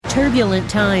Turbulent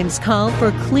times call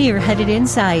for clear-headed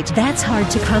insight. That's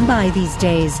hard to come by these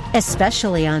days,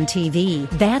 especially on TV.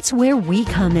 That's where we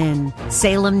come in.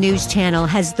 Salem News Channel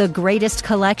has the greatest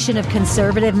collection of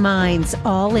conservative minds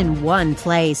all in one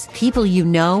place. People you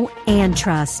know and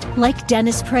trust, like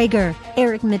Dennis Prager,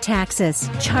 Eric Metaxas,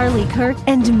 Charlie Kirk,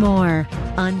 and more.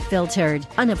 Unfiltered,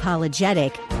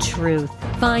 unapologetic truth.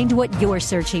 Find what you're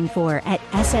searching for at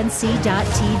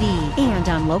snc.tv and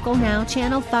on Local Now,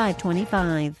 Channel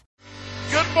 525.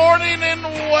 Good morning and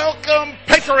welcome.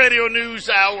 Patriot Radio News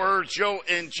Hour. Joe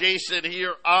and Jason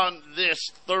here on this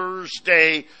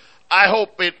Thursday. I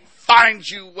hope it finds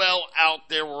you well out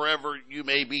there wherever you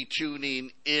may be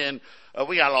tuning in.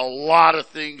 We got a lot of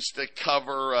things to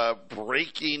cover.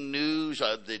 Breaking news,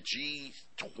 the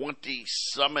G20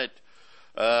 summit.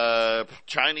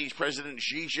 Chinese President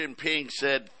Xi Jinping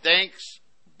said thanks,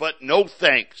 but no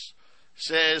thanks.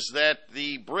 Says that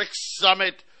the BRICS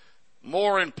summit,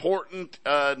 more important,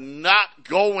 not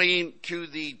going to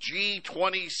the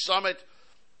G20 summit.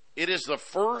 It is the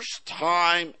first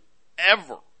time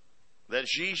ever that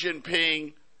Xi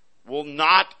Jinping will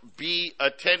not be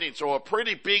attending. So a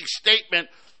pretty big statement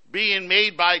being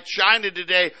made by China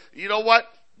today. You know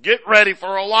what? Get ready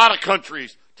for a lot of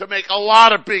countries to make a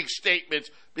lot of big statements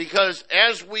because,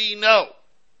 as we know,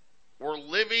 we're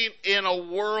living in a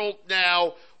world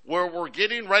now where we're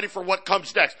getting ready for what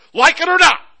comes next. Like it or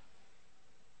not.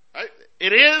 Right?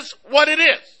 It is what it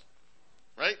is.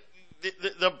 Right?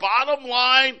 The bottom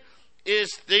line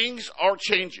is things are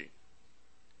changing.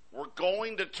 We're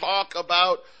going to talk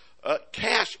about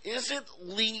cash. Is it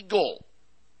legal?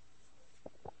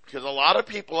 Because a lot of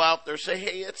people out there say,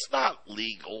 hey, it's not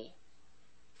legal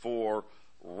for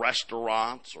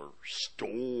restaurants or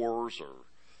stores or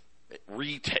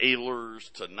retailers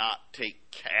to not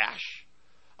take cash.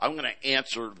 I'm going to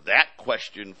answer that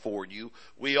question for you.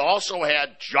 We also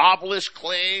had jobless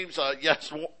claims.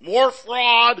 Yes, more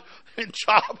fraud and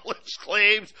jobless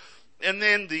claims. And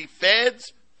then the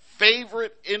Fed's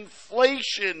favorite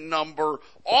inflation number.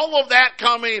 All of that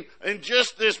coming in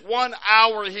just this 1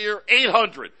 hour here.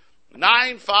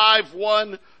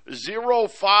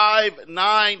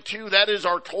 800-951-0592. That is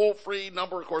our toll-free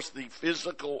number. Of course, the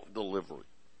physical delivery.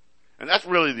 And that's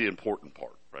really the important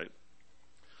part, right?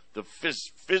 The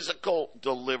physical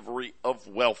delivery of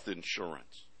wealth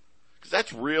insurance. Because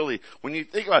that's really, when you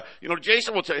think about it,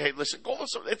 Jason will tell you, hey, listen, go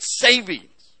listen, it's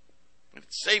savings.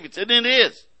 It's savings, and it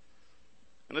is.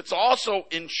 And it's also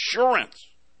insurance.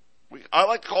 I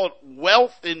like to call it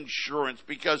wealth insurance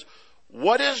because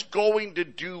what is going to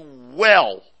do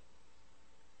well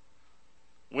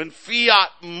when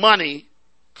fiat money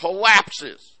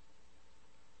collapses?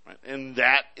 Right? And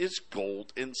that is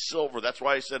gold and silver. That's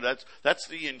why I said that's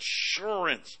the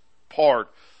insurance part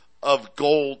of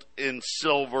gold and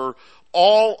silver.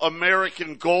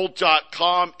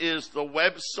 AllAmericanGold.com is the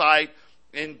website.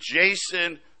 And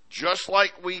Jason, just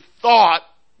like we thought,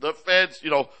 the Feds,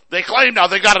 they claim now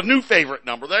they got a new favorite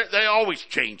number. They always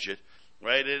change it,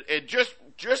 right? And just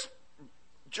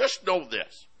know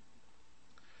this.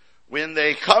 When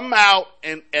they come out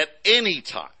and at any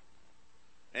time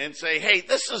and say, hey,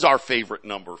 this is our favorite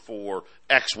number for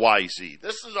XYZ.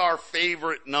 This is our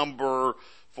favorite number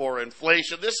for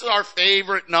inflation. This is our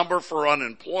favorite number for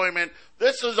unemployment.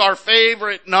 This is our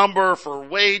favorite number for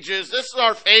wages. This is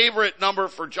our favorite number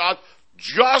for jobs.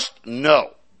 Just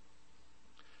know.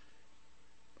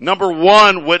 Number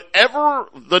one, whatever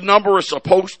the number is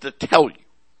supposed to tell you,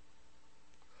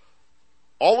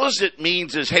 all it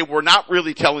means is, hey, we're not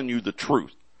really telling you the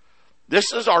truth.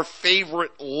 This is our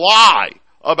favorite lie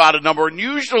about a number. And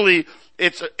usually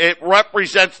it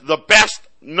represents the best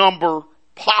number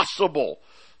possible.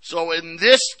 So in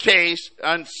this case,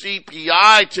 on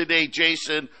CPI today,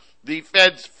 Jason, the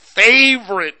Fed's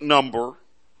favorite number,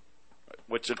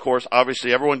 which of course,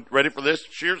 obviously everyone ready for this?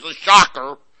 Here's a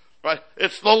shocker, right?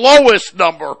 It's the lowest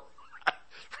number,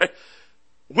 right?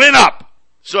 Went up.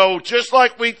 So just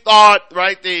like we thought,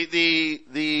 right?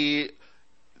 The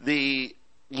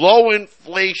low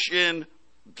inflation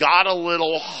got a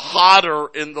little hotter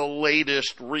in the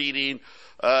latest reading.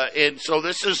 And so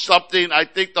this is something I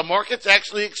think the markets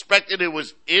actually expected. It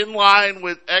was in line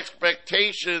with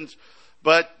expectations.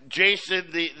 But,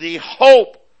 Jason, the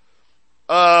hope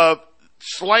of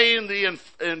slaying the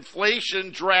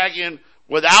inflation dragon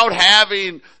without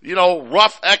having,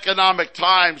 rough economic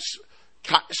times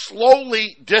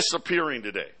slowly disappearing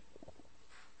today.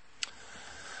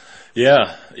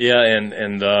 Yeah,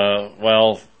 and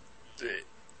well,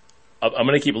 I'm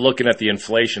going to keep looking at the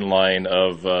inflation line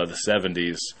of the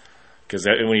 70s because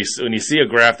when you see a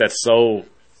graph that's so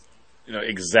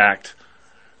exact,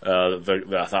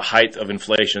 the height of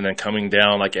inflation, then coming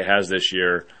down like it has this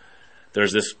year.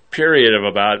 There's this period of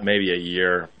about maybe a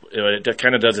year. It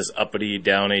kind of does this uppity,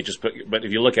 downy. But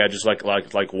if you look at it, just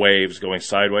like waves going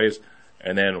sideways,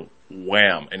 and then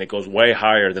wham, and it goes way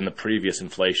higher than the previous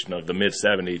inflation of the mid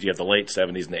 70s. You have the late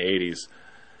 70s and the 80s.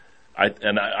 I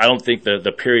don't think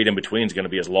the period in between is going to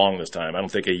be as long this time. I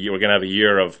don't think we're going to have a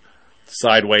year of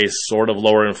sideways, sort of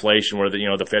lower inflation where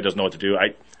the Fed doesn't know what to do.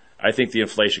 I think the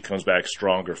inflation comes back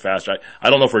stronger, faster. I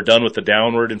don't know if we're done with the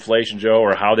downward inflation, Joe,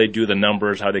 or how they do the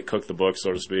numbers, how they cook the books,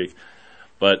 so to speak.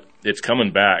 But it's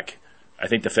coming back. I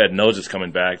think the Fed knows it's coming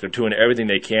back. They're doing everything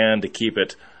they can to keep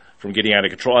it from getting out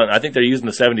of control. And I think they're using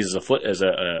the 70s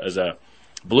as a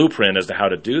blueprint as to how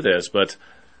to do this. But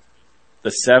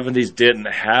the 70s didn't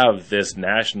have this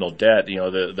national debt.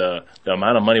 The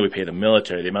amount of money we pay the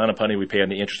military, the amount of money we pay on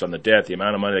the interest on the debt, the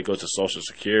amount of money that goes to Social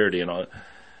Security, and all.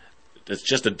 It's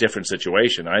just a different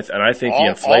situation. I think the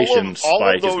inflation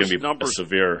spike is going to be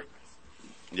severe.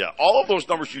 Yeah, all of those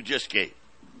numbers you just gave.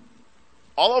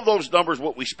 All of those numbers,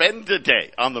 what we spend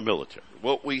today on the military,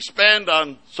 what we spend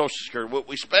on Social Security, what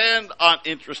we spend on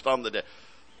interest on the debt,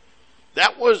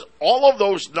 all of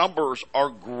those numbers are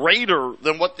greater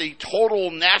than what the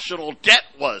total national debt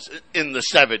was in the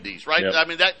 70s, right? Yep. I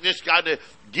mean, that just kind of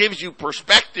gives you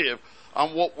perspective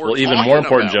on what we're talking about. Well, even more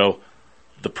important, Joe,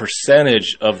 the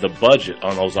percentage of the budget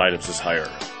on those items is higher.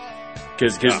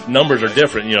 Because numbers are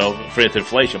different, for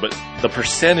inflation, but the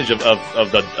percentage of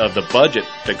the budget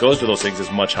that goes to those things is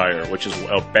much higher, which is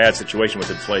a bad situation with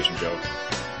inflation, Joe.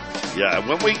 Yeah,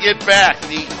 when we get back,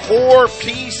 the core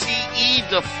PCE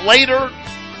deflator,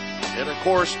 and of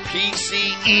course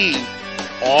PCE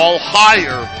all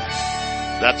higher.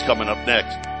 That's coming up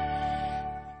next.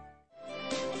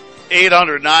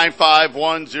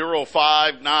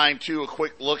 800-951-0592. A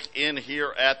quick look in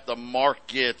here at the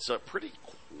markets. A pretty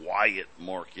quiet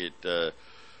market. The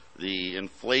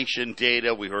inflation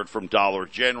data we heard from Dollar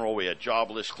General. We had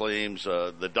jobless claims.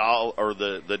 The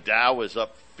Dow is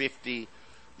up 50.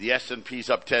 The S&P's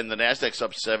up 10. The Nasdaq's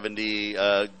up 70.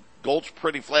 Gold's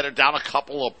pretty flat. Down a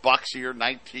couple of bucks here.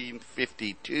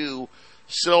 1952.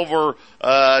 Silver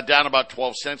down about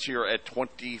 12 cents here at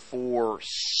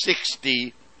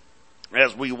 24.60.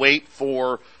 As we wait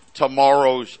for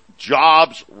tomorrow's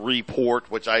jobs report,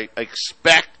 which I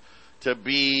expect to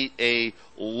be a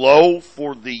low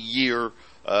for the year.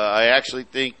 I actually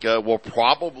think we'll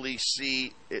probably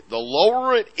see it. The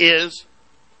lower it is,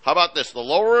 how about this? The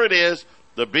lower it is,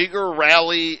 the bigger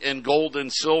rally in gold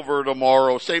and silver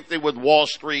tomorrow. Same thing with Wall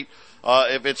Street.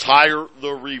 If it's higher,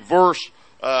 the reverse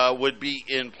would be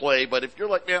in play. But if you're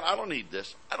like, man, I don't need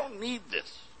this. I don't need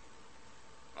this.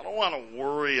 I don't want to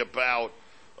worry about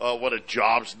what a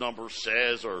jobs number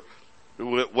says or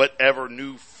whatever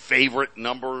new favorite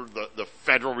number the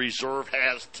Federal Reserve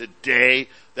has today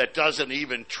that doesn't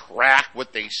even track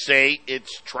what they say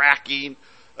it's tracking.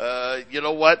 You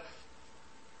know what?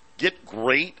 Get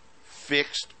great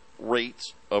fixed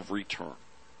rates of return.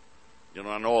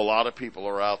 I know a lot of people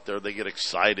are out there, they get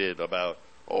excited about,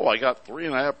 I got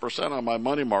 3.5% on my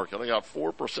money market. I got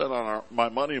 4% on my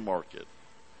money market.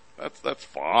 That's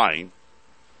fine.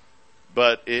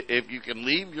 But if you can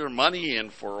leave your money in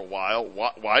for a while,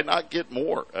 why not get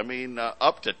more? I mean,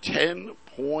 up to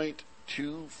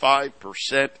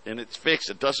 10.25%, and it's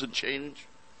fixed. It doesn't change.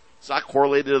 It's not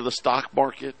correlated to the stock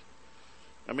market.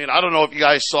 I mean, I don't know if you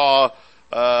guys saw,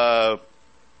 and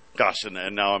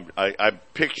now I'm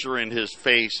picturing his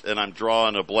face, and I'm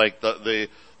drawing a blank. The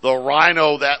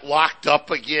rhino that locked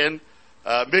up again.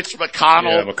 Mitch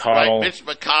McConnell. Yeah, McConnell. Right? Mitch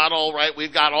McConnell, right?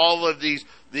 We've got all of these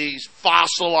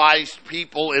fossilized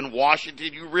people in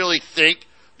Washington. You really think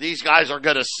these guys are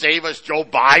going to save us? Joe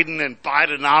Biden and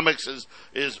Bidenomics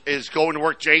is going to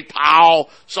work. Jay Powell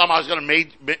somehow is going to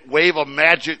wave a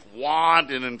magic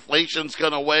wand and inflation's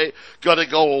going to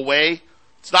go away.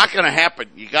 It's not going to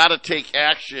happen. You got to take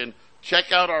action.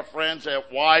 Check out our friends at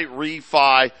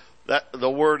YREFI. The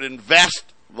word invest,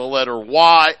 the letter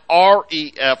Y,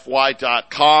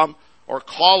 REFY.com, or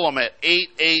call them at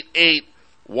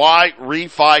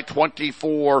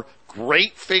 888-YREFI24.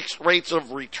 Great fixed rates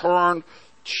of return.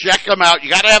 Check them out. You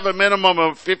got to have a minimum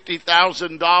of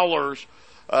 $50,000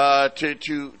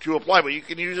 to apply, but you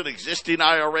can use an existing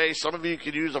IRA. Some of you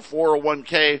can use a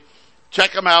 401k.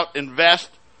 Check them out.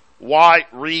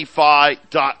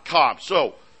 InvestYREFI.com.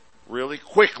 So, really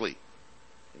quickly,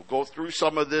 we'll go through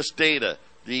some of this data.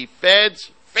 The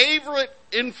Fed's favorite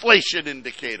inflation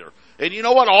indicator. And you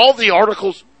know what? All the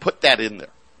articles put that in there.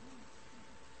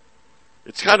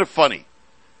 It's kind of funny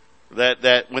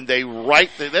that when they write,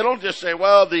 they don't just say,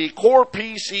 well, the core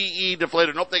PCE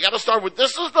deflator. Nope, they got to start with,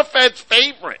 this is the Fed's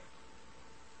favorite.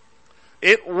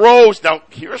 It rose. Now,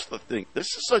 here's the thing. This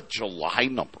is a July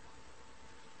number.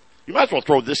 You might as well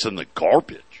throw this in the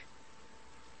garbage.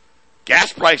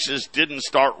 Gas prices didn't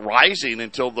start rising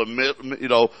until the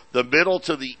middle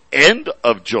to the end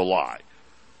of July.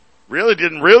 Really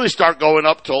didn't really start going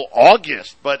up till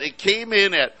August, but it came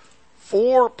in at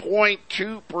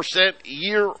 4.2%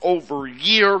 year over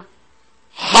year,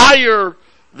 higher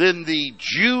than the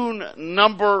June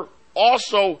number.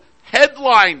 Also,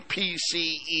 headline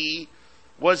PCE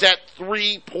was at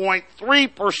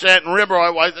 3.3%. And remember,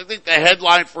 I think the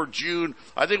headline for June,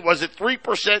 was it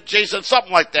 3%, Jason?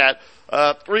 Something like that.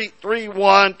 3.1,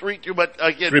 3.2, but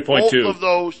again, 3.2. Both of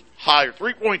those higher.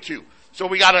 3.2. So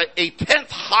we got a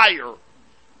tenth higher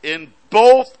in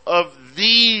both of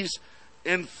these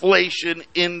inflation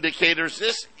indicators.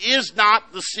 This is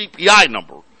not the CPI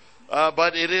number,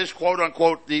 but it is, quote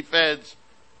unquote, the Fed's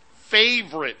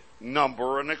favorite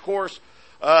number. And of course,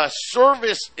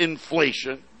 service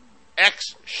inflation,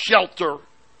 ex-shelter,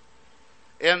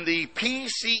 and the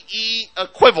PCE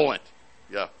equivalent.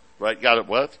 Yeah, right, got it.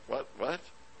 What?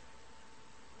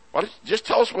 Just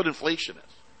tell us what inflation is.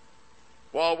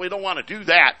 Well, we don't want to do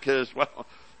that because, well,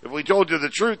 if we told you the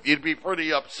truth, you'd be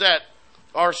pretty upset.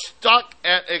 Are stuck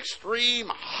at extreme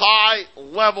high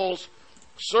levels.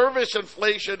 Service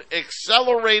inflation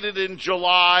accelerated in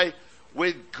July,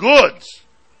 with goods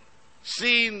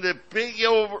seeing the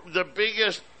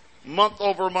biggest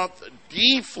month-over-month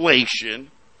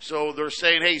deflation. So they're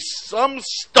saying, hey, some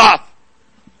stuff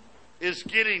is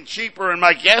getting cheaper. And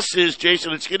my guess is,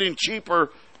 Jason, it's getting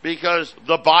cheaper because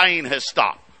the buying has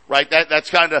stopped. Right, that's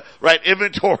kind of right.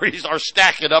 Inventories are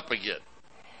stacking up again.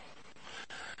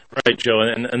 Right, Joe,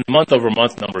 and the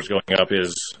month-over-month numbers going up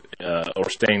or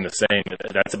staying the same.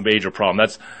 That's a major problem.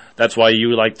 That's why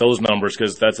you like those numbers,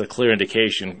 because that's a clear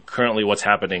indication currently what's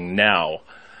happening now.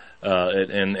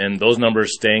 And those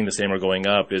numbers staying the same or going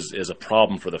up is a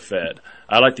problem for the Fed.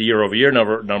 I like the year-over-year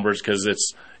numbers because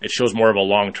it shows more of a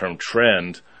long-term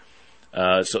trend.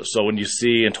 So when you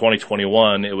see in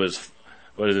 2021, it was.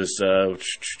 What is this?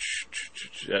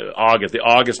 August. The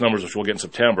August numbers, which we'll get in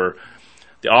September.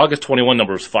 The August 21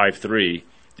 number was 5.3.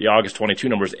 The August 22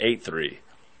 number is 8.3.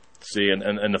 See, and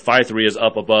the 5.3 is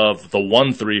up above the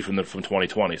 1.3 from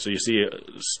 2020. So you see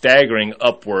staggering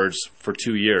upwards for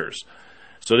 2 years.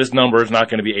 So this number is not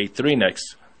going to be 8.3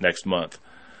 next month,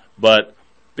 but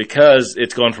because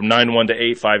it's gone from 9.1 to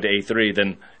 8.5 to 8.3,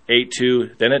 then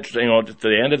 8.2, then at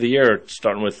the end of the year,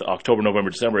 starting with October, November,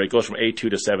 December, it goes from 8.2 to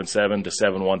 7.7 to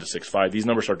 7.1 to 6.5. These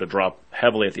numbers start to drop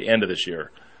heavily at the end of this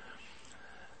year.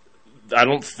 I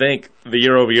don't think the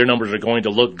year-over-year numbers are going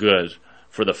to look good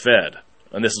for the Fed,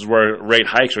 and this is where rate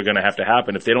hikes are going to have to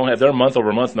happen. If they don't have their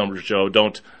month-over-month numbers, Joe,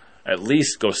 don't at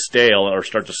least go stale or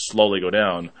start to slowly go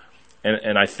down.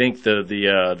 And I think the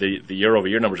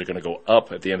year-over-year numbers are going to go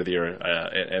up at the end of the year,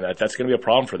 and that's going to be a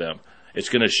problem for them. It's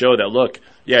going to show that, look,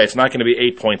 yeah, it's not going to be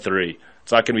 8.3.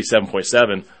 It's not going to be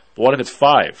 7.7. But what if it's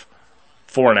 5,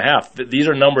 4.5? These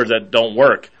are numbers that don't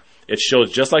work. It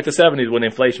shows just like the 70s when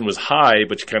inflation was high,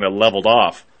 but you kind of leveled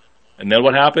off. And then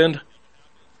what happened?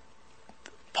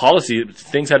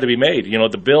 Things had to be made.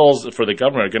 The bills for the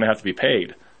government are going to have to be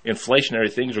paid. Inflationary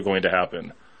things are going to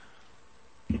happen.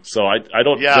 So I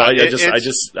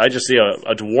just see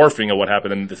a dwarfing of what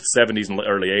happened in the 70s and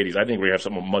early 80s. I think we have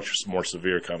something much more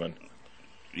severe coming.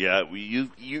 Yeah, you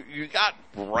got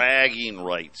bragging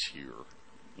rights here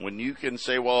when you can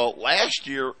say, well, last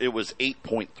year it was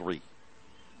 8.3.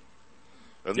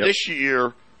 And this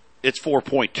year it's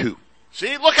 4.2.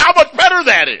 See, look how much better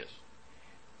that is.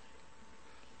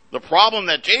 The problem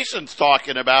that Jason's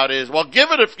talking about is, well, give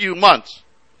it a few months.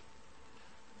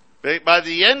 By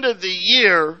the end of the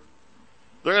year,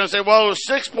 they're going to say, well, it was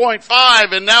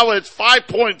 6.5 and now it's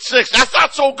 5.6. That's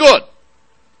not so good.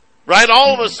 Right?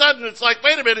 All of a sudden, it's like,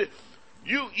 wait a minute.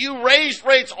 You raised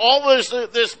rates all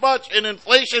this much and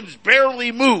inflation's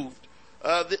barely moved.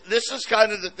 This is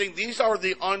kind of the thing. These are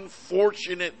the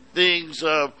unfortunate things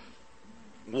of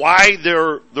why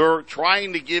they're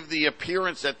trying to give the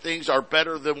appearance that things are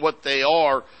better than what they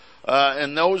are.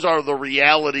 And those are the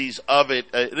realities of it.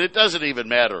 And it doesn't even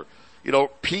matter.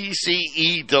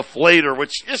 PCE deflator,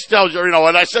 which just tells you,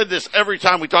 and I said this every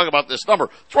time we talk about this number.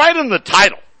 It's right in the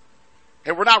title.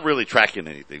 Hey, we're not really tracking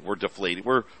anything. We're deflating.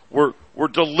 We're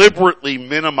deliberately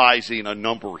minimizing a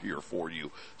number here for you.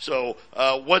 So,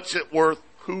 what's it worth?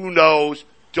 Who knows?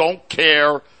 Don't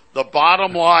care. The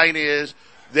bottom line is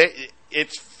that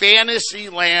it's fantasy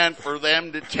land for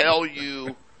them to tell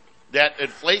you that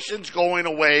inflation's going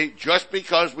away just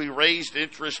because we raised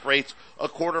interest rates a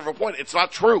quarter of a point. It's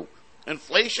not true.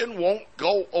 Inflation won't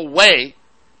go away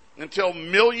until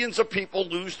millions of people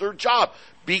lose their job,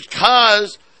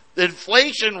 because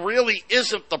inflation really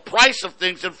isn't the price of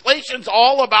things. Inflation's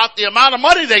all about the amount of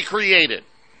money they created.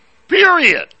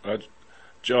 Period.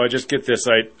 Joe, I just get this.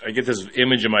 I get this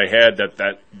image in my head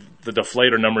that the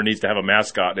deflator number needs to have a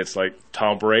mascot, and it's like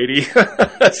Tom Brady.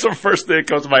 That's the first thing that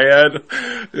comes to my head.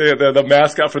 The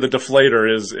mascot for the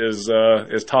deflator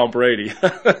is Tom Brady.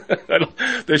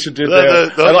 They should do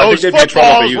that. I think they'd be in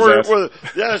trouble if they use that.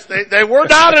 Yes, they were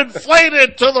not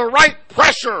inflated to the right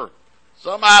pressure.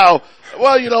 Somehow,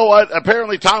 well, you know what?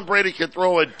 Apparently Tom Brady can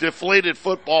throw a deflated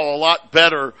football a lot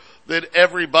better than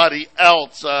everybody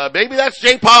else. Maybe that's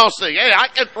Jay Powell saying, hey, I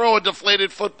can throw a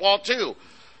deflated football too.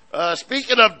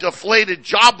 Speaking of deflated,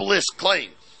 jobless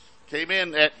claims came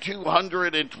in at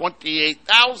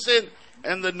 228,000,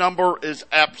 and the number is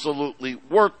absolutely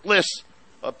worthless.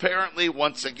 Apparently,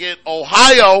 once again,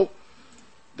 Ohio,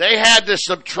 they had to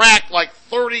subtract like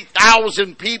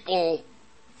 30,000 people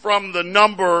from the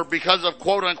number because of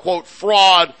quote-unquote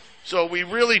fraud. So we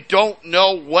really don't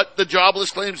know what the jobless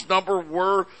claims number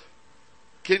were.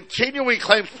 Continuing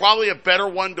claims, probably a better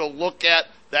one to look at.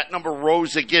 That number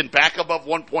rose again, back above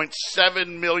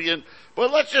 1.7 million.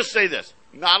 But let's just say this,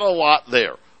 not a lot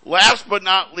there. Last but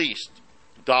not least,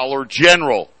 Dollar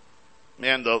General.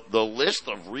 Man, the list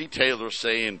of retailers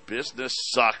saying business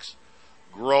sucks,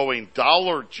 growing.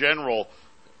 Dollar General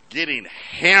getting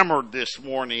hammered this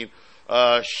morning.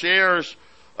 Shares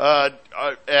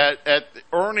at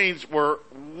earnings were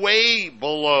way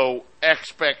below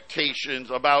expectations,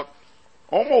 about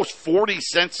almost 40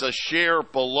 cents a share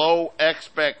below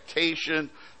expectation.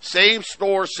 Same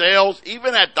store sales,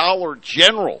 even at Dollar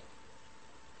General,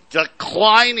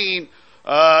 declining.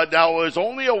 Now it was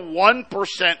only a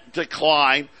 1%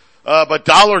 decline, but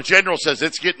Dollar General says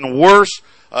it's getting worse.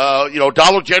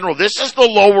 Dollar General, this is the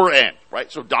lower end,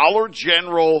 right? So Dollar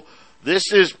General,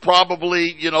 this is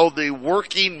probably, the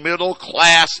working middle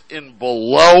class and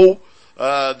below.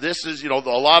 This is, a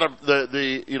lot of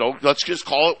let's just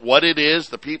call it what it is.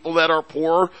 The people that are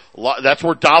poor, that's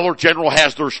where Dollar General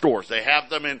has their stores. They have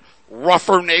them in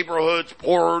rougher neighborhoods,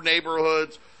 poorer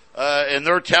neighborhoods, and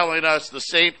they're telling us the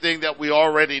same thing that we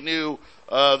already knew.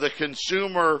 The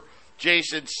consumer,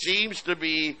 Jason, seems to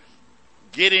be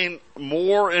getting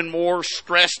more and more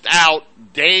stressed out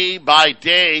day by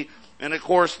day. And, of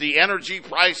course, the energy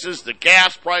prices, the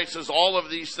gas prices, all of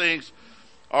these things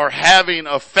are having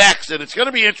effects. And it's going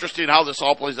to be interesting how this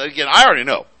all plays out. Again, I already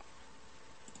know.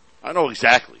 I know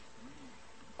exactly.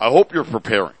 I hope you're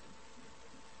preparing.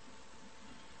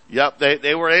 Yep,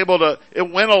 they were able to – it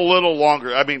went a little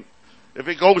longer. I mean, if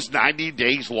it goes 90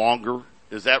 days longer,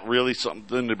 is that really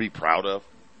something to be proud of?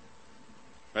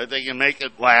 Right? They can make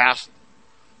it last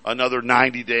another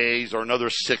 90 days or another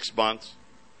 6 months.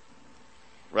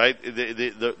 Right?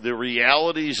 The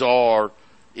realities are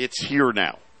it's here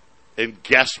now. And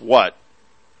guess what?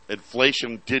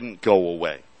 Inflation didn't go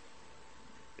away.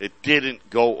 It didn't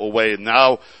go away. And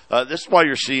now, this is why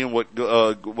you're seeing what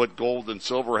gold and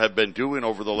silver have been doing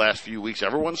over the last few weeks.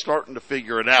 Everyone's starting to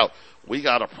figure it out. We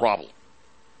got a problem.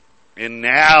 And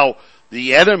now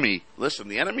the enemy, listen,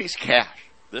 the enemy's cash.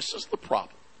 This is the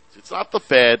problem. It's not the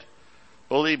Fed.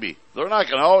 Believe me, they're not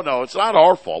going to, oh no, it's not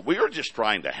our fault. We are just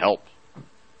trying to help.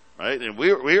 Right? And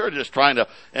we are just trying to,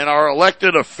 and our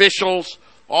elected officials,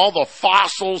 all the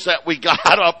fossils that we got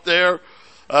up there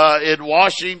in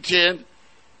Washington,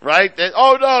 right?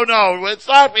 Oh, no, it's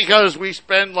not because we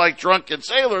spend like drunken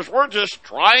sailors. We're just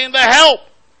trying to help.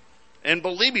 And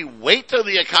believe me, wait till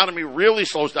the economy really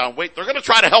slows down. Wait, they're going to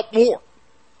try to help more.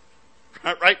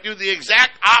 Right? Do the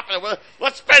exact opposite.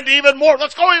 Let's spend even more.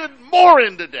 Let's go even more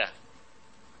into debt.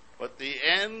 But the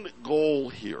end goal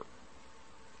here,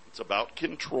 it's about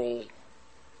control.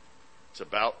 It's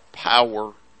about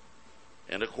power.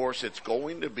 And, of course, it's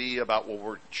going to be about what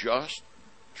we're just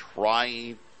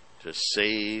trying to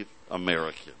save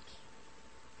Americans.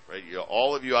 Right?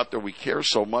 All of you out there, we care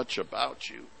so much about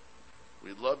you.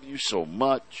 We love you so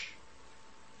much.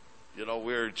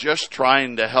 We're just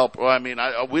trying to help. Well, I mean,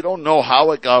 we don't know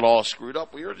how it got all screwed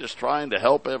up. We were just trying to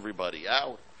help everybody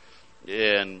out.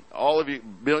 And all of you,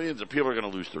 millions of people are going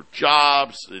to lose their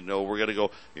jobs. We're going to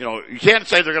go, you can't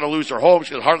say they're going to lose their homes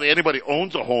because hardly anybody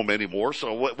owns a home anymore.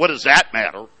 So what does that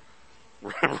matter?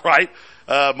 Right?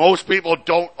 Most people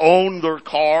don't own their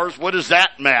cars. What does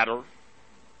that matter?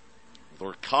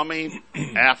 They're coming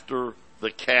after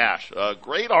the cash.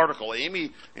 Great article.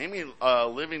 Amy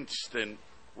Livingston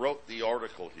wrote the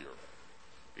article here.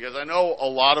 Because I know a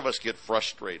lot of us get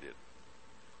frustrated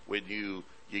when you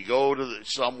go to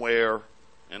somewhere,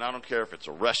 and I don't care if it's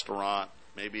a restaurant,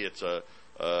 maybe it's a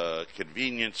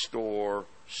convenience store,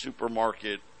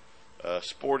 supermarket,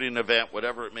 sporting event,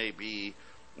 whatever it may be,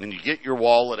 and you get your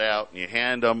wallet out and you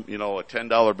hand them, a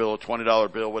 $10 bill, a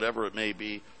 $20 bill, whatever it may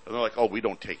be, and they're like, oh, we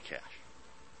don't take cash.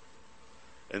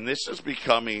 And this is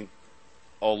becoming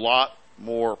a lot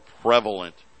more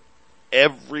prevalent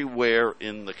everywhere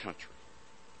in the country.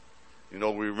 We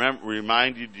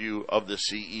reminded you of the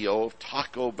CEO of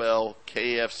Taco Bell,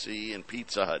 KFC, and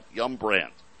Pizza Hut, Yum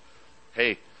Brands.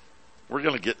 Hey, we're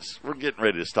getting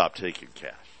ready to stop taking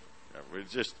cash.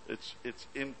 It's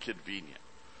inconvenient.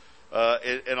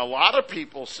 And a lot of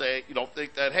people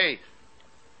think that, hey,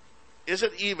 is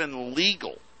it even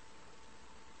legal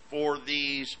for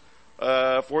these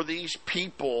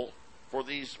people, for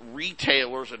these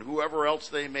retailers and whoever else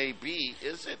they may be,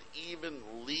 is it even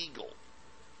legal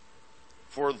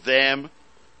for them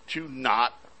to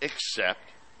not accept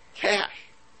cash?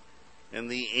 And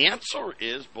the answer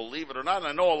is, believe it or not, and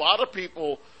I know a lot of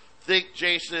people think,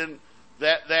 Jason,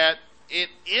 that it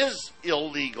is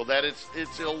illegal, that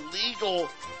it's illegal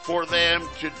for them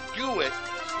to do it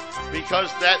because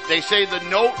that they say the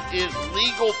note is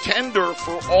legal tender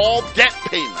for all debt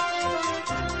payments.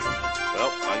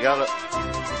 Well, I got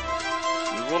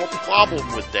a little problem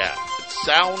with that. It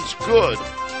sounds good,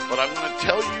 but I'm going to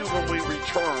tell you when we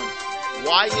return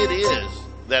why it is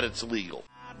that it's legal.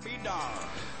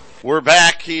 We're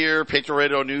back here, Patriot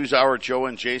Radio News Hour, Joe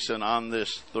and Jason on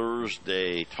this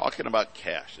Thursday, talking about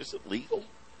cash. Is it legal?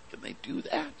 Can they do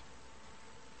that?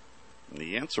 And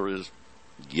the answer is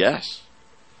yes.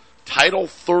 Title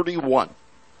 31,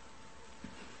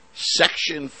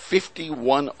 Section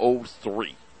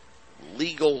 5103,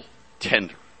 legal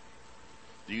tender.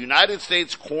 The United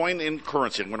States coin and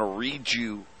currency, I'm going to read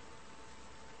you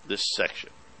this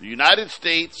section. The United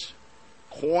States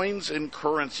coins and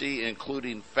currency,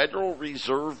 including Federal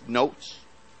Reserve notes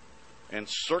and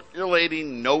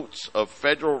circulating notes of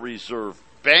Federal Reserve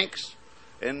banks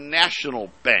and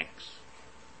national banks,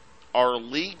 are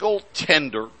legal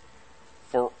tender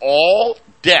for all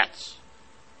debts,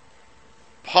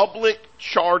 public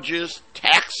charges,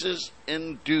 taxes,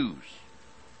 and dues.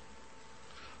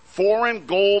 Foreign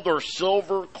gold or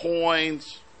silver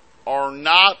coins are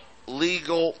not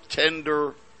legal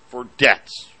tender for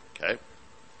debts. Okay?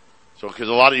 So, because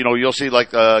a lot of, you'll see like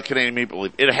Canadian Maple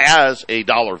Leaf, it has a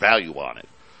dollar value on it.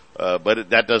 But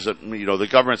that doesn't, the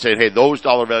government saying, hey, those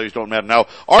dollar values don't matter. Now,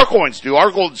 our coins do, our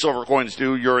gold and silver coins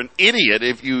do. You're an idiot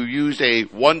if you use a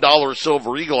 $1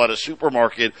 Silver Eagle at a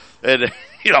supermarket and,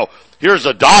 here's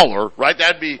 $1, right?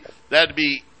 That'd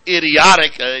be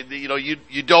idiotic.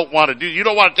 You don't want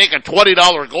to take a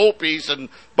 $20 gold piece and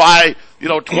buy,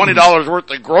 $20 worth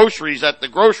of groceries at the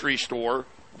grocery store.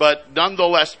 But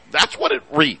nonetheless, that's what it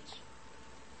reads.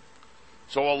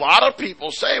 So a lot of people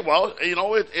say, well,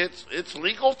 it's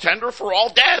legal tender for all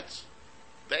debts.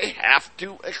 They have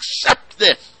to accept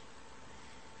this.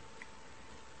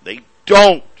 They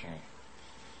don't.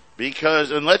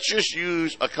 Because, and let's just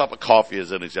use a cup of coffee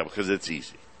as an example, because it's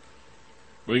easy.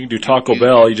 Well, you can do Taco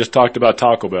Bell. You just talked about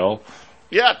Taco Bell.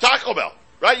 Yeah, Taco Bell.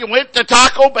 Right? You went to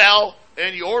Taco Bell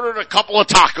and you ordered a couple of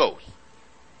tacos.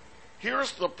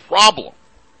 Here's the problem.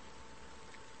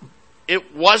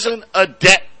 It wasn't a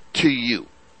debt to you.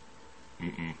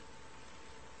 Mm-mm.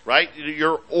 Right?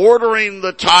 You're ordering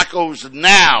the tacos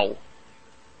now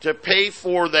to pay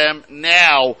for them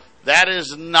now. That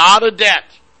is not a debt.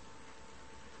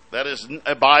 That is,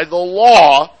 by the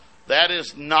law, that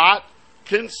is not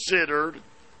considered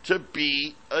to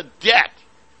be a debt.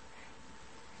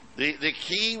 The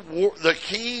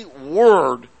key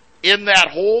word in that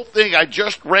whole thing I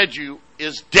just read you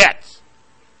is debts.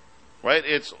 Right?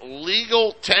 It's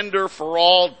legal tender for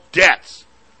all debts.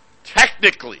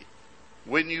 Technically,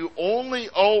 when you only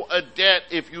owe a debt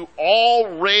if you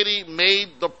already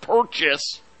made the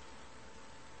purchase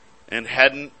and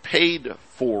hadn't paid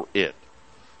for it.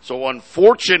 So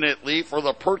unfortunately, for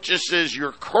the purchases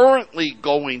you're currently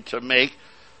going to make,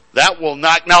 that will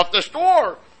not. Now, if the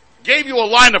store gave you a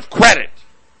line of credit,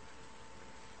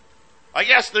 I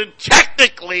guess then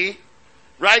technically,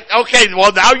 right? Okay,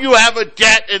 well, now you have a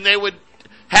debt and they would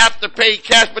have to pay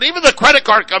cash. But even the credit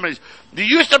card companies, you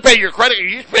used to pay your credit. You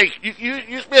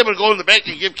used to be able to go to the bank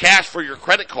and give cash for your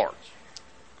credit cards.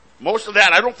 Most of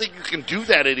that, I don't think you can do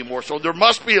that anymore. So there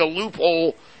must be a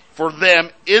loophole for them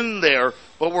in there.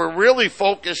 But we're really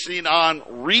focusing on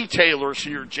retailers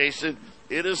here, Jason.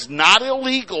 It is not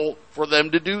illegal for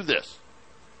them to do this.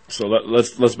 So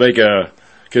let's make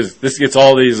because this gets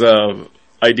all these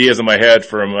ideas in my head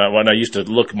from when I used to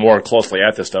look more closely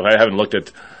at this stuff. I haven't looked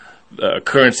at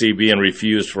currency being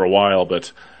refused for a while,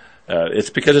 but it's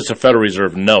because it's a Federal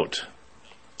Reserve note.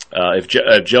 If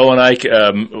Joe and I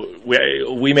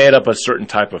we made up a certain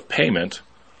type of payment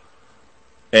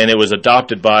and it was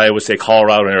adopted by, I would say,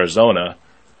 Colorado and Arizona,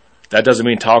 that doesn't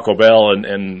mean Taco Bell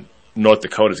and North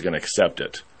Dakota is going to accept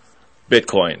it.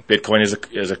 Bitcoin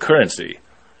is a currency,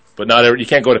 but you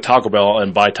can't go to Taco Bell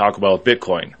and buy Taco Bell with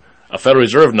Bitcoin. A Federal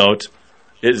Reserve note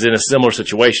is in a similar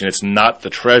situation. It's not the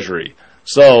Treasury.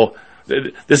 So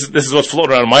this is what's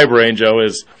floating around in my brain, Joe,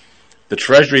 is the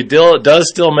Treasury does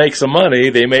still make some money.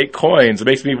 They make coins. It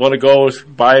makes me want to go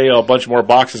buy a bunch more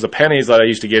boxes of pennies that I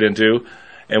used to get into.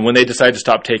 And when they decide to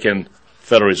stop taking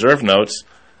Federal Reserve notes,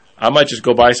 I might just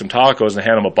go buy some tacos and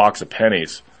hand them a box of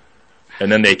pennies.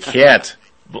 And then they can't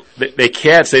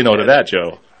say no to that,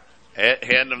 Joe.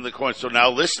 Hand them the coin. So now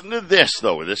listen to this,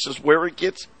 though. This is where it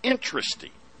gets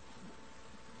interesting.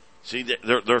 See,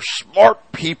 they're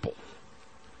smart people.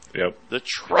 Yep. The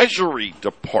Treasury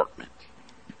Department,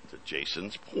 to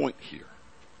Jason's point here,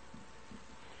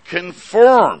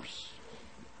 confirms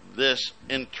this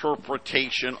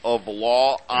interpretation of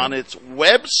law on its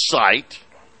website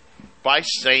by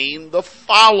saying the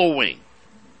following.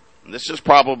 And this is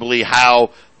probably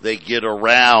how they get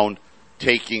around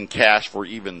taking cash for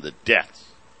even the deaths.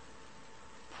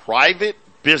 Private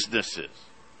businesses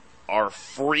are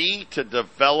free to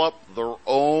develop their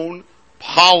own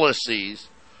policies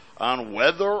on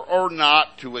whether or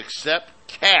not to accept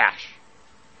cash,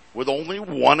 with only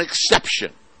one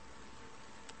exception,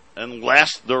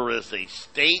 unless there is a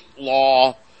state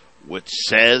law which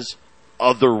says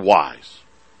otherwise.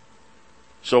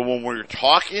 So when we're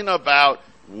talking about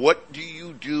what do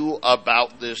you do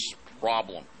about this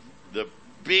problem, the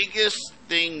biggest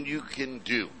thing you can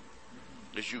do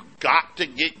is you got to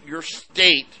get your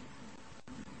state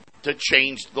to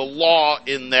change the law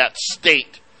in that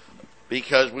state.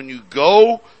 Because when you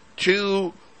go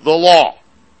to the law,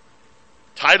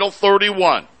 Title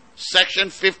 31, Section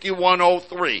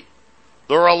 5103,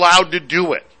 they're allowed to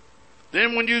do it.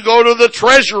 Then when you go to the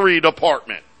Treasury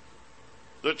Department,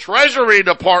 the Treasury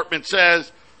Department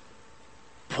says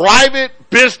private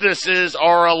businesses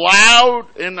are allowed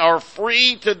and are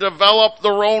free to develop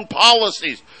their own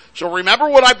policies. So remember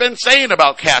what I've been saying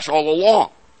about cash all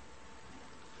along.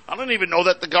 I don't even know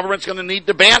that the government's going to need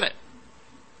to ban it.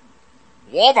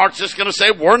 Walmart's just going to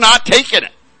say, we're not taking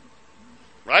it.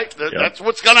 Right? Yep. That's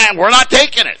what's going to happen. We're not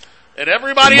taking it. And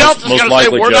everybody else is going to say,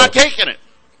 we're not taking it.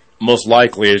 Most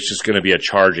likely, it's just going to be a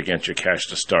charge against your cash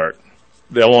to start.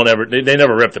 They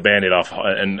never rip the Band-Aid off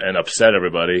and upset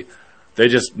everybody. They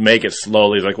just make it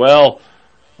slowly. Like, well,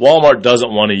 Walmart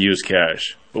doesn't want to use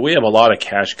cash, but we have a lot of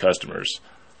cash customers.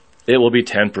 It will be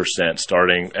 10%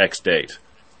 starting X date.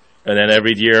 And then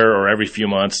every year or every few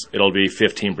months, it'll be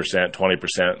 15%, 20%,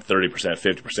 30%,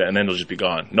 50%, and then it'll just be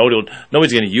gone.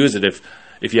 Nobody's going to use it if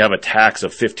you have a tax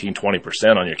of 15,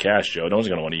 20% on your cash, Joe. No one's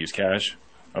going to want to use cash.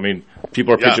 I mean,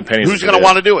 people are pinching pennies. Who's going to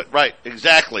want to do it? Right,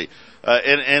 exactly.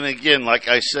 And again, like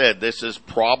I said, this is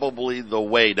probably the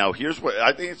way. Now, here's what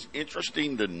I think it's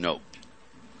interesting to note.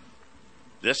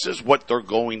 This is what they're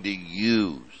going to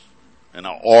use and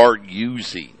are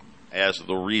using as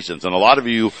the reasons. And a lot of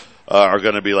you are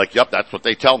going to be like, yep, that's what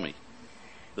they tell me.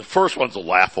 The first one's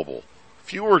laughable.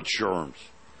 Fewer germs,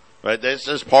 right? This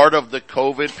is part of the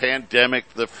COVID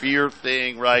pandemic, the fear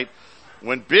thing, right?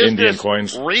 When business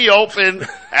reopened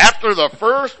after the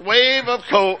first wave of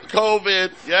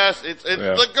COVID, yes, it's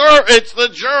the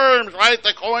germs, right?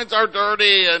 The coins are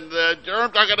dirty and the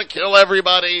germs are going to kill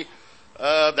everybody.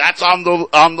 That's on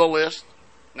the list.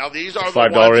 Now these are the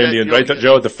 $5 Indians, right,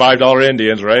 Joe? The $5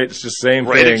 Indians, right? It's the same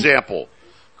thing.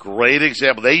 Great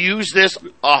example. They used this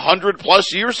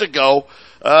 100+ years ago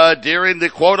during the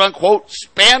quote-unquote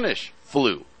Spanish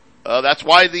flu. That's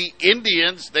why the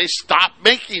Indians, they stopped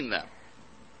making them.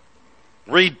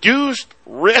 Reduced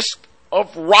risk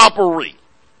of robbery.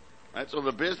 Right, so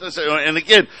the business, and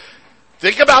again,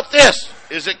 think about this.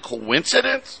 Is it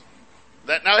coincidence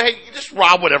that now, hey, you just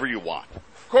rob whatever you want?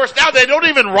 Of course, now they don't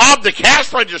even rob the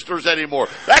cash registers anymore.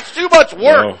 That's too much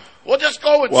work. No. We'll just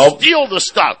go and steal the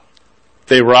stuff.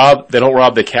 They don't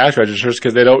rob the cash registers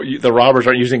because the robbers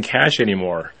aren't using cash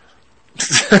anymore.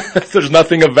 There's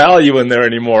nothing of value in there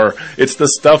anymore. It's the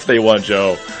stuff they want,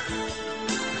 Joe.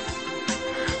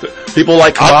 People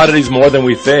like commodities more than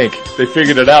we think. They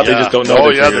figured it out. Yeah. They just don't know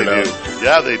they figured it out.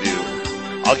 Yeah, they do.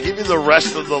 I'll give you the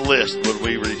rest of the list when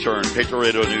we return. Patriot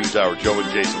Radio News Hour. Joe and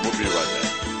Jason. We'll be right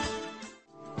back.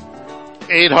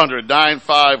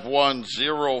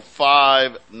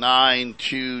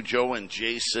 800-951-0592. Joe and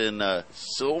Jason,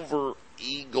 Silver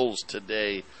Eagles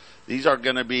today. These are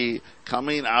going to be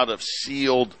coming out of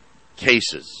sealed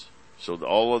cases. So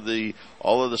all of the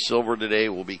silver today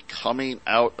will be coming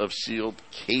out of sealed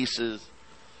cases.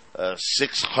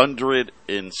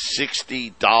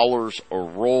 $660 a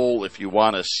roll if you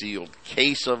want a sealed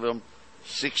case of them.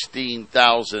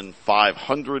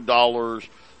 $16,500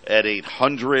 at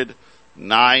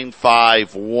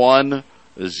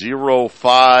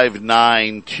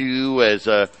 800-951-0592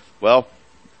 as well,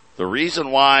 the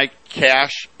reason why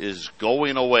cash is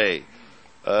going away.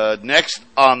 Next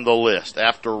on the list,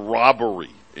 after robbery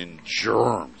and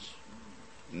germs,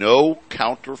 no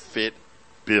counterfeit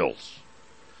bills.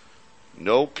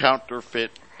 No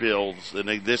counterfeit bills. And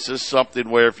this is something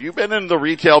where if you've been in the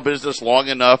retail business long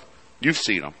enough, you've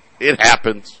seen them. It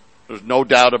happens. There's no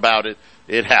doubt about it.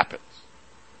 It happens.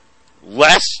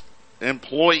 Less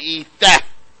employee theft.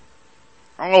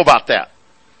 I don't know about that.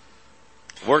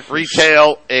 Worked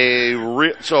retail,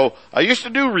 so I used to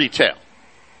do retail.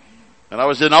 And I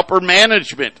was in upper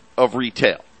management of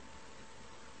retail.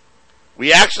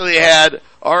 We actually had,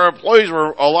 our employees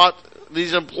were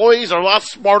these employees are a lot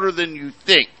smarter than you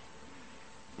think.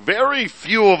 Very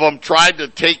few of them tried to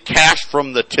take cash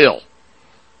from the till.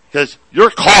 Because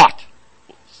you're caught.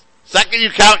 Second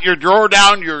you count your drawer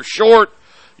down, you're short,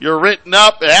 you're written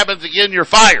up, it happens again, you're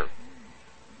fired.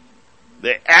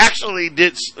 They actually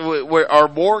are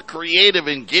more creative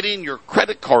in getting your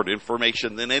credit card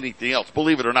information than anything else,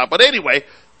 believe it or not. But anyway,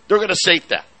 they're going to safe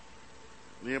that.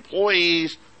 The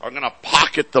employees are going to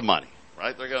pocket the money,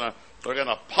 right? They're going to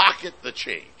pocket the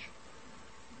change.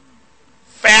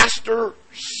 Faster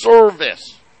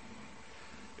service.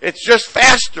 It's just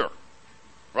faster,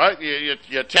 right?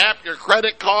 You tap your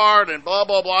credit card and blah,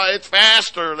 blah, blah. It's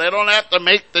faster. They don't have to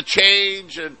make the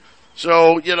change. And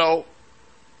so,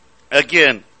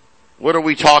 again, what are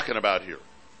we talking about here?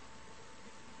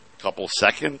 A couple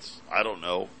seconds? I don't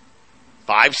know.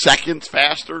 5 seconds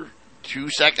faster? 2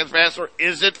 seconds faster?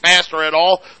 Is it faster at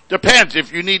all? Depends.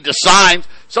 If you need the signs,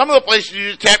 some of the places you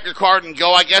just tap your card and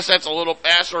go, I guess that's a little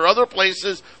faster. Other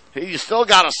places, you still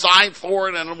got a sign for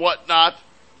it and whatnot.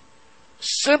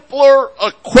 Simpler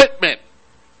equipment.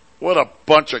 What a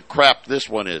bunch of crap this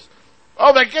one is.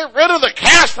 Oh, they get rid of the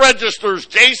cash registers,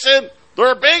 Jason.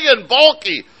 They're big and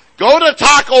bulky. Go to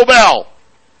Taco Bell.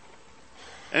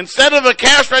 Instead of the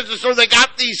cash register, they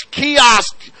got these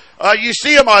kiosks. You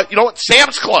see them,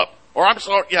 Sam's Club. Or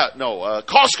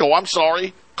Costco, I'm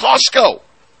sorry. Costco.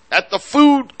 At the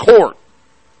food court.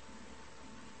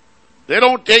 They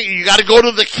don't take you. You got to go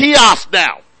to the kiosk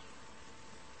now.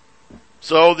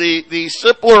 So the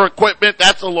simpler equipment,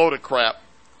 that's a load of crap.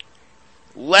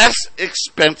 Less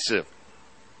expensive.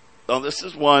 Now, this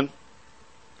is one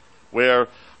where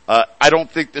I don't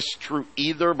think this is true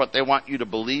either, but they want you to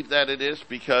believe that it is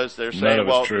because they're saying,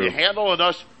 well, you handle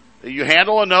enough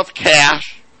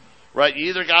cash, right? You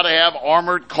either got to have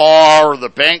armored car or the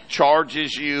bank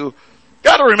charges you.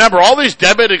 Got to remember, all these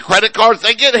debit and credit cards,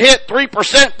 they get hit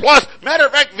 3% plus. Matter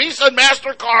of fact, Visa and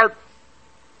MasterCard,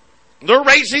 they're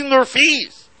raising their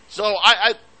fees. So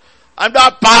I'm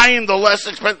not buying the less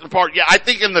expensive part. Yeah, I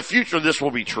think in the future this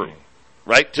will be true,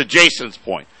 right? To Jason's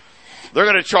point. They're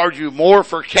going to charge you more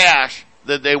for cash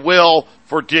than they will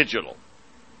for digital.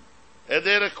 And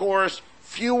then, of course,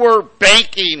 fewer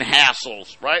banking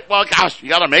hassles, right? Well, gosh, you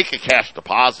got to make a cash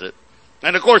deposit.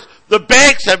 And, of course, the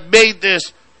banks have made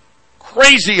this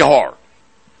crazy hard.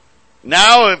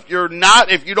 Now, if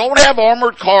you don't have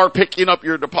armored car picking up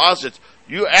your deposits,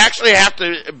 you actually have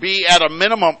to be at a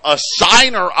minimum a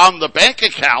signer on the bank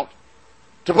account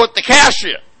to put the cash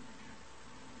in.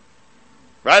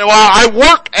 Right? Well, I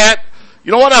work at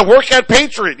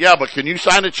Patriot. Yeah, but can you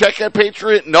sign a check at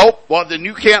Patriot? Nope. Well, then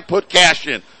you can't put cash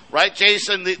in. Right,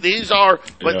 Jason? These are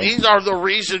the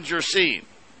reasons you're seeing.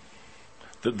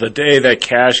 The day that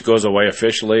cash goes away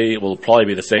officially will probably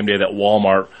be the same day that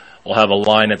Walmart will have a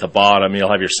line at the bottom.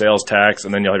 You'll have your sales tax,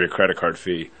 and then you'll have your credit card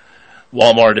fee.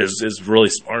 Walmart is really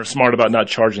smart about not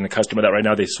charging the customer that right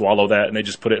now. They swallow that, and they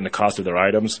just put it in the cost of their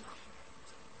items.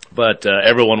 But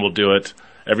everyone will do it.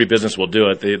 Every business will do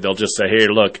it. They'll just say, hey,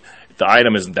 look, the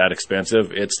item isn't that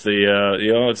expensive. It's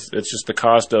it's just the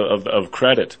cost of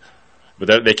credit.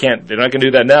 But they can't. They're not going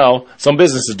to do that now. Some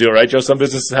businesses do it, right, Joe? Some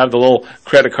businesses have the little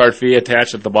credit card fee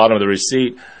attached at the bottom of the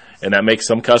receipt, and that makes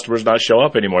some customers not show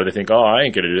up anymore. They think, oh, I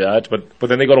ain't going to do that. But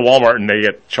then they go to Walmart and they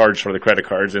get charged for the credit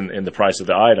cards and the price of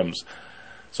the items.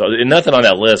 So nothing on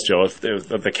that list, Joe. If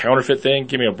the counterfeit thing,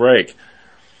 give me a break.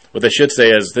 What they should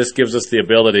say is this gives us the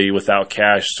ability without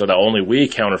cash so that only we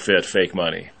counterfeit fake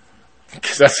money.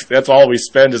 Because that's all we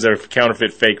spend is our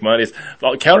counterfeit fake money.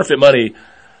 Counterfeit money,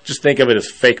 just think of it as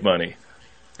fake money.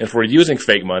 If we're using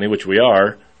fake money, which we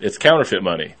are, it's counterfeit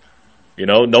money.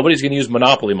 Nobody's going to use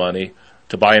monopoly money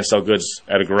to buy and sell goods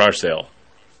at a garage sale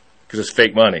because it's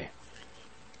fake money.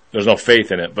 There's no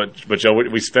faith in it. But Joe,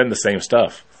 we spend the same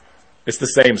stuff. it's the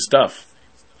same stuff.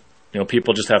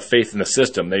 People just have faith in the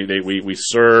system. We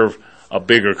serve a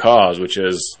bigger cause, which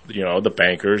is, the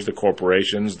bankers, the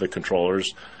corporations, the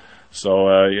controllers. So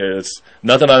it's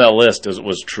nothing on that list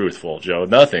was truthful, Joe.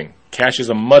 Nothing. Cash is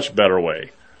a much better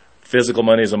way. Physical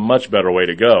money is a much better way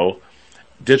to go.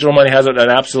 Digital money has an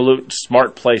absolute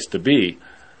smart place to be,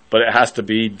 but it has to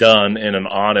be done in an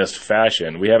honest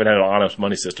fashion. We haven't had an honest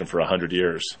money system for 100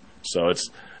 years. So this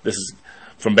is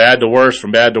from bad to worse,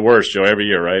 Joe, every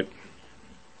year, right?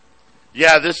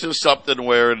 Yeah, this is something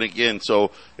where, and again,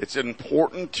 so it's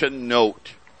important to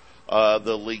note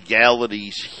the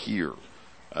legalities here.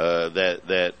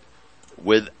 That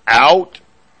without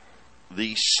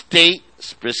the state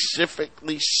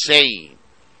specifically saying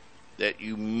that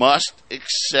you must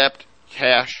accept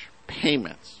cash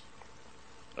payments,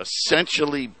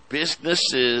 essentially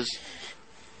businesses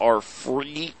are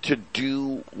free to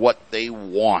do what they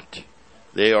want.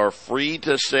 They are free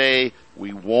to say,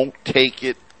 we won't take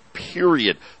it,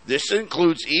 period. This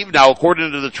includes even now,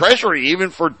 according to the Treasury, even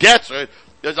for debts.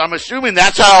 Because I'm assuming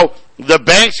that's how the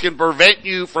banks can prevent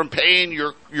you from paying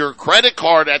your credit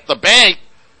card at the bank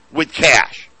with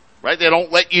cash, right? They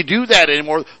don't let you do that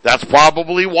anymore. That's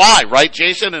probably why, right,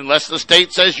 Jason? Unless the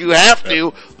state says you have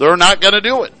to, they're not going to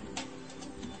do it.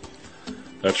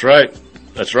 That's right.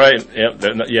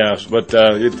 Yeah, but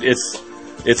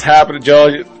it's happening,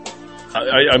 Joe.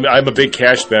 I'm a big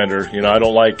cash spender. I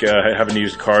don't like having to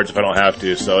use cards if I don't have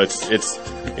to. So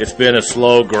it's been a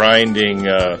slow grinding.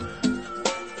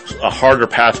 A harder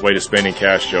pathway to spending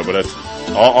cash, Joe, but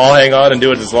I'll hang on and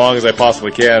do it as long as I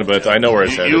possibly can, but I know where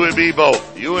it's headed. You and me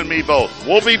both.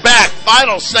 We'll be back.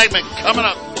 Final segment coming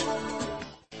up.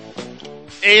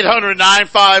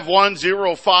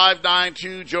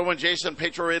 800-951-0592. Joe and Jason,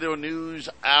 Patriot Radio News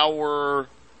Hour.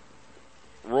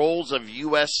 Rolls of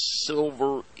U.S.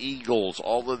 Silver Eagles.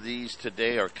 All of these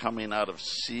today are coming out of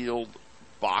sealed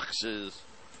boxes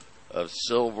of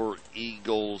Silver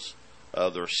Eagles.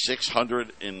 They're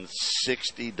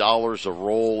 $660 a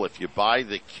roll. If you buy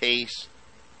the case,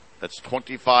 that's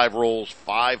 25 rolls,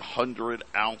 500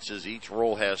 ounces. Each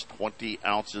roll has 20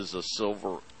 ounces of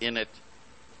silver in it.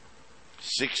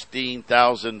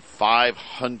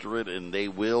 16,500, and they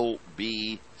will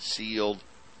be sealed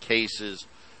cases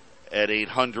at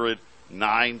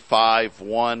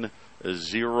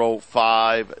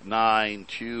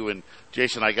 800-951-0592. And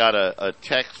Jason, I got a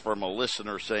text from a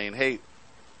listener saying, hey,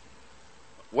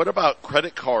 what about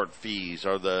credit card fees?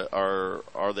 Are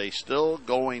they still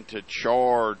going to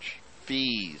charge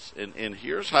fees? And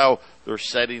here's how they're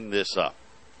setting this up.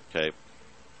 Okay.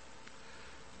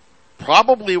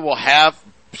 Probably will have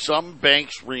some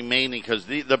banks remaining, because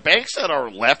the banks that are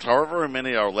left, however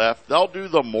many are left, they'll do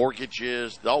the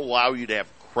mortgages. They'll allow you to have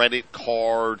credit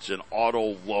cards and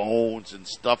auto loans and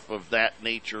stuff of that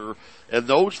nature. And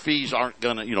those fees aren't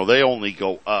going to, they only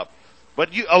go up.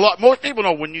 But most people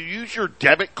know when you use your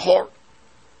debit card,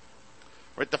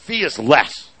 right, the fee is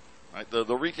less. Right?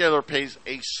 The retailer pays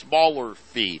a smaller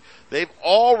fee. They've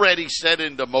already set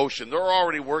into motion. They're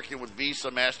already working with Visa,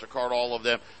 MasterCard, all of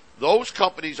them. Those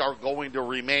companies are going to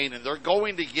remain, and they're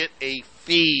going to get a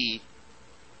fee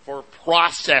for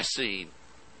processing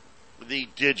the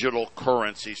digital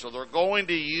currency. So they're going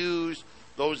to use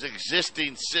those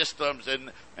existing systems,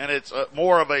 and it's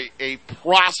more of a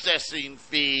processing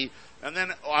fee. And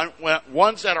then on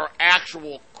ones that are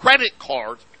actual credit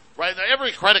cards, right?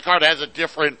 Every credit card has a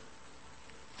different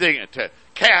thing to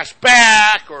cash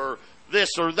back or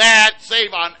this or that,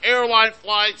 save on airline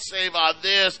flights, save on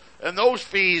this. And those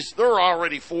fees, they're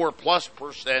already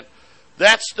 4+%.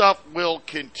 That stuff will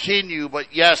continue,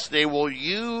 but yes, they will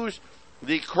use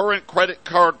the current credit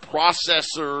card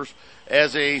processors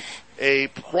as a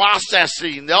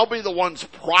processing. They'll be the ones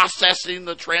processing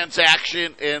the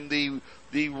transaction, and the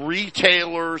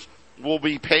retailers will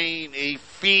be paying a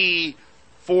fee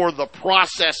for the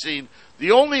processing.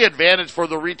 The only advantage for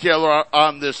the retailer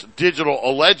on this digital,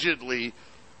 allegedly,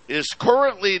 is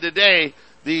currently today,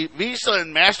 the Visa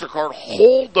and MasterCard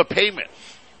hold the payment.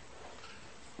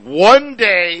 1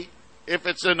 day if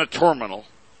it's in a terminal,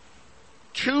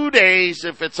 2 days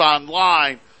if it's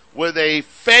online. With a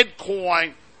Fed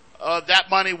coin, that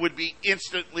money would be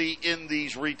instantly in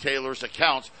these retailers'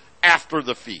 accounts after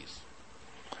the fees.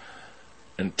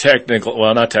 And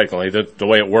not technically, the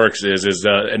way it works is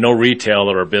no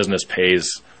retailer or business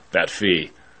pays that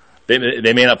fee.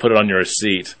 They may not put it on your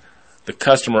receipt. The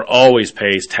customer always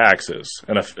pays taxes,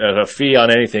 and a fee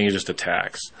on anything is just a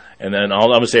tax. And then I'm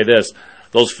going to say this: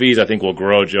 those fees I think will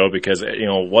grow, Joe, because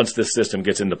once this system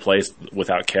gets into place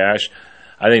without cash,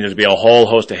 I think there's going to be a whole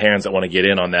host of hands that want to get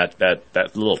in on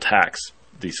that little tax,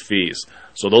 these fees.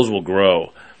 So those will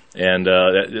grow. And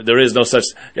there is no such.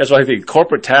 That's why I think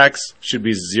corporate tax should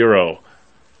be zero.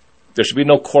 There should be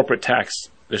no corporate tax.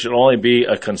 There should only be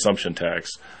a consumption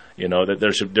tax. That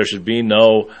there should be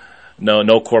no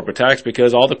corporate tax,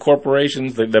 because all the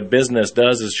corporations, the business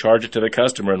does is charge it to the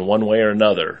customer in one way or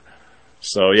another.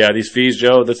 So yeah, these fees,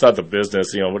 Joe, that's not the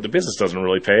business. The business doesn't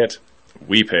really pay it.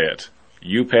 We pay it.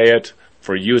 You pay it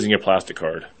for using your plastic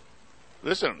card.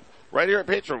 Listen, right here at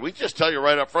Patriot, we just tell you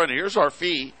right up front, here's our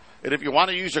fee. And if you want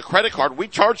to use a credit card, we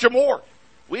charge you more.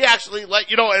 We actually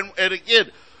let you know. And again,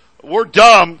 we're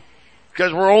dumb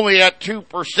because we're only at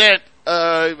 2%.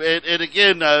 And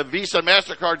again, Visa and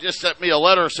MasterCard just sent me a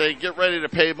letter saying, get ready to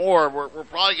pay more. We're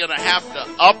probably going to have to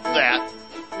up that.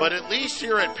 But at least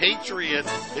here at Patriot,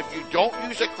 if you don't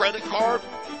use a credit card,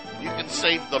 you can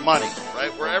save the money,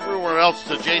 right? Where everywhere else,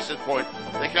 to Jason's point,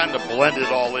 they kind of blend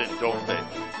it all in, don't they?